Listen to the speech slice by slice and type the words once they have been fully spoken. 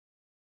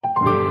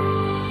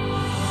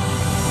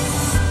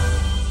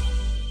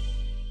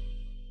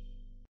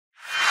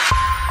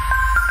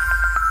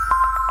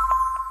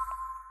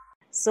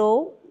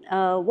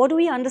what do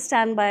we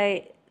understand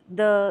by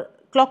the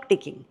clock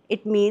ticking?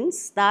 It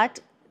means that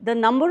the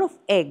number of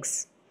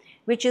eggs,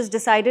 which is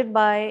decided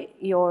by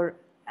your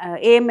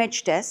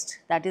AMH test,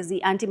 that is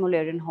the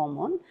anti-Mullerian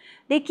hormone,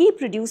 they keep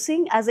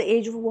reducing as the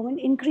age of a woman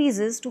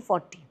increases to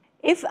 40.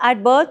 If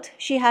at birth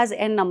she has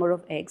n number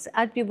of eggs,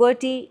 at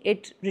puberty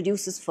it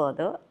reduces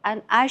further,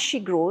 and as she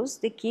grows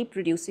they keep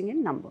reducing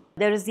in number.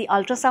 There is the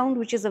ultrasound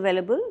which is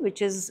available,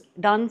 which is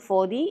done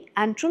for the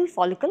antral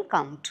follicle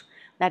count.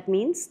 That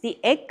means the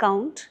egg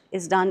count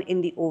is done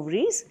in the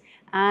ovaries,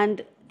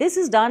 and this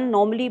is done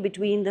normally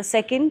between the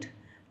 2nd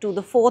to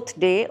the 4th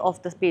day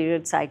of the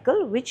period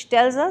cycle, which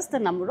tells us the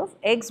number of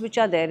eggs which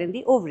are there in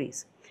the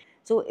ovaries.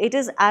 So it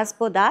is as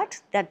per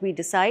that we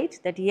decide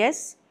that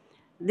yes,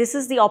 this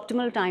is the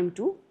optimal time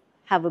to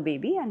have a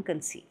baby and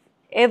conceive.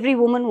 Every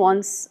woman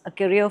wants a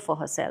career for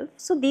herself,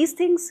 so these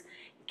things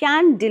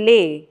can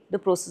delay the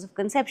process of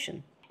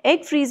conception.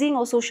 Egg freezing,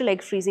 or social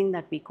egg freezing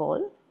that we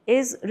call,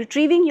 is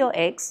retrieving your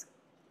eggs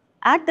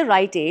at the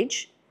right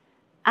age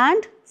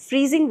and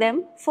freezing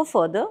them for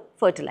further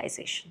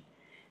fertilization,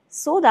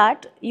 so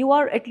that you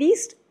are at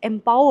least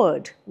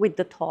empowered with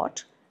the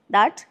thought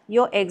that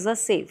your eggs are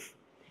safe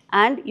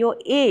and your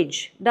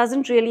age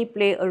doesn't really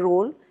play a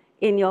role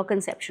in your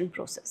conception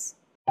process.